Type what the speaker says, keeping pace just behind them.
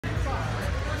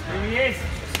Here he is.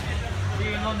 See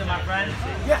you in London, my friend.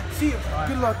 Yeah, see you.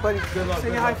 Good luck, buddy. Good luck.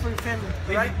 Say hi for your family.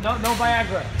 Right? No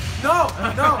Viagra. No,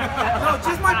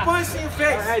 just my punch in your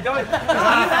face. Hey, don't.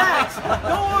 Relax.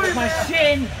 Don't worry, My man.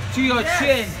 chin to your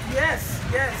chin. Yes.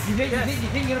 You think you're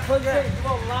gonna punch it? You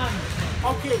won't land.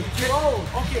 Okay. Too old.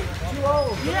 Okay. Too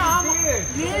old. Yeah, I'm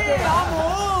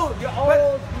old. You're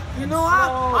old. You know what?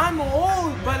 I'm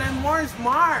old, but I'm more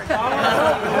smart.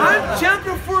 I'm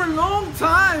champion for a long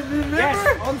time, remember?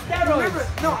 Yes, on steroids. Remember?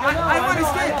 No, I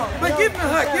understand. But give me a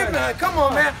hug, Come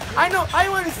on, man. I know, I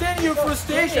understand your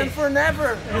frustration for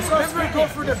never go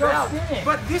for the belt.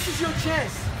 But this is your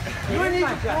chance. You need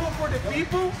to prove for the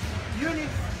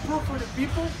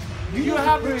people. You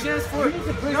have the chance for it.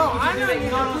 No, I'm not even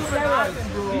prove nothing,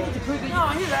 bro. You need to prove that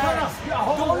No,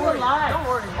 all your life. Don't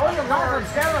worry. All your life on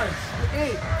steroids.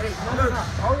 Hey, look.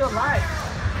 All your life.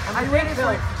 I'm waiting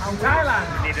for it. In Thailand.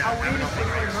 I'm waiting for it.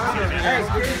 Hey,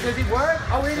 does it work?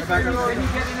 I'm waiting for you. Can you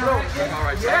get in a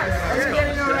racket? Yes. Can you get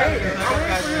in a racket? I'm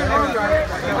waiting for you.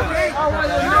 Okay? Oh, well,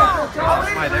 I'm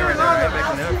waiting for you.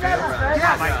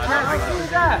 Yes. I see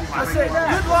that. I said,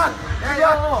 good luck.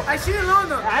 I see you in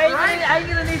London. I ain't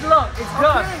gonna need luck. It's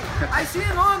done. Okay. I see you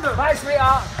in London. Bye,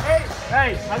 sweetheart.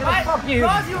 Hey, I'm gonna fuck you.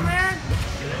 Love you, man.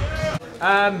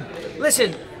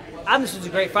 Listen, Anderson's a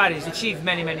great fighter. He's achieved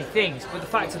many things, but the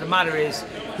fact of the matter is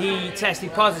he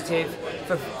tested positive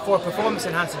for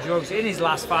performance-enhancing drugs in his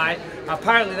last fight.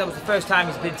 Apparently that was the first time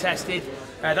he's been tested.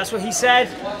 That's what he said.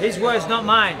 His words, not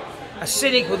mine. A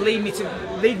cynic would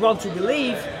lead one to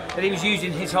believe that he was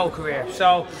using his whole career.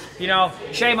 So, you know,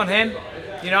 shame on him.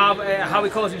 You know, how he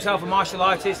calls himself a martial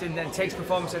artist and then takes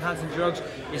performance-enhancing drugs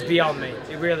is beyond me.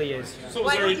 It really is. So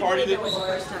was there any part of it?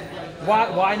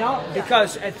 Why not?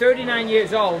 Because at 39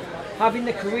 years old, having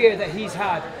the career that he's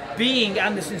had, being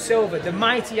Anderson Silva, the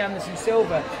mighty Anderson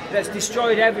Silva that's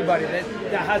destroyed everybody,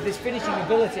 that has this finishing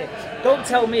ability. Don't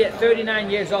tell me at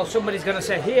 39 years old somebody's going to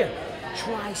say, here,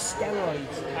 try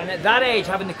steroids. And at that age,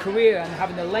 having the career and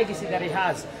having the legacy that he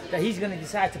has, that he's going to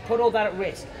decide to put all that at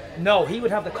risk. No, he would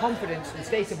have the confidence and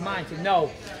state of mind to know,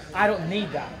 I don't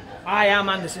need that. I am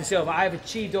Anderson Silva. I have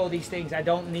achieved all these things. I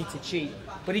don't need to cheat.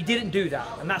 But he didn't do that,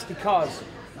 and that's because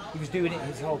he was doing it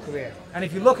his whole career. And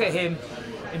if you look at him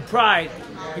in Pride,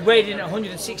 he weighed in at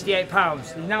 168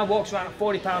 pounds. He now walks around at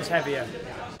 40 pounds heavier.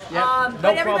 Yeah,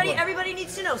 but everybody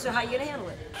needs to know, so how are you going to handle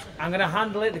it? I'm going to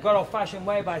handle it the good old-fashioned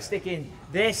way by sticking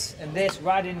this and this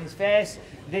right in his face.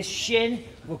 This shin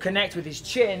will connect with his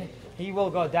chin. He will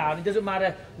go down. It doesn't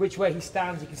matter which way he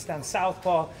stands. He can stand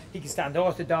southpaw, he can stand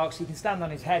orthodox, he can stand on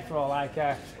his head for all I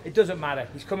care. It doesn't matter.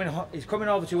 He's coming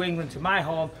over to England, to my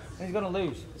home, and he's going to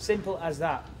lose. Simple as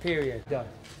that. Period. Done.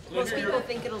 Most people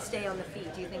think it'll stay on the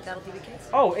feet. Do you think that'll be the case?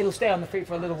 Oh, it'll stay on the feet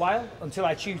for a little while until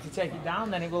I choose to take it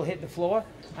down. Then it will hit the floor.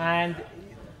 And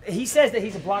he says that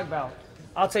he's a black belt.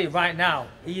 I'll tell you right now,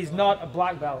 he is not a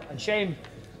black belt. And shame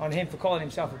on him for calling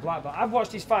himself a black belt. I've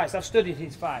watched his fights. I've studied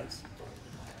his fights.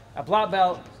 A black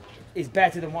belt is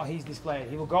better than what he's displayed.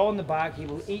 He will go on the back, he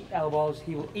will eat elbows,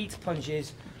 he will eat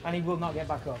punches, and he will not get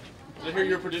back up. Did I hear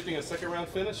you're predicting a second round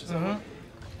finish? Is that right?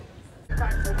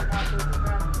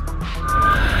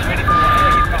 Ready for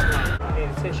what? I need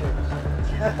a tissue.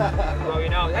 Blow your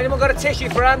nose. Anyone got a tissue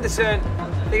for Anderson? I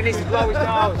think he needs to blow his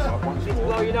nose. You need to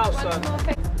blow your nose, son.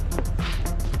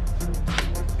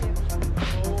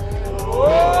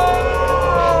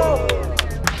 Oh!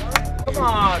 Come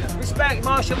on, respect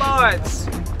martial arts.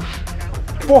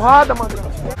 Porrada, mano.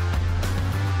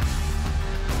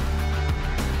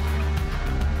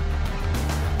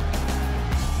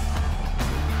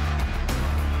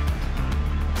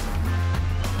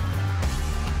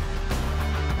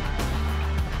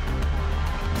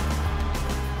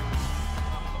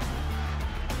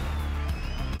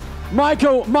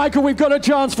 Michael, we've got a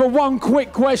chance for one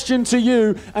quick question to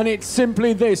you, and it's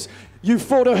simply this. You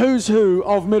fought a who's who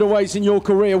of middleweights in your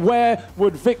career. Where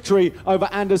would victory over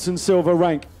Anderson Silva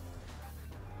rank?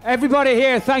 Everybody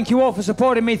here, thank you all for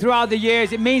supporting me throughout the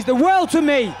years. It means the world to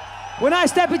me. When I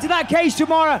step into that cage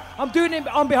tomorrow, I'm doing it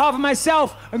on behalf of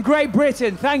myself and Great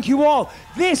Britain. Thank you all.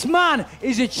 This man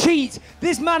is a cheat.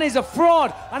 This man is a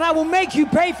fraud. And I will make you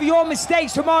pay for your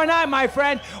mistakes tomorrow night, my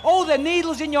friend. All the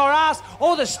needles in your ass,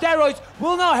 all the steroids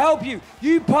will not help you.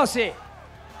 You pussy.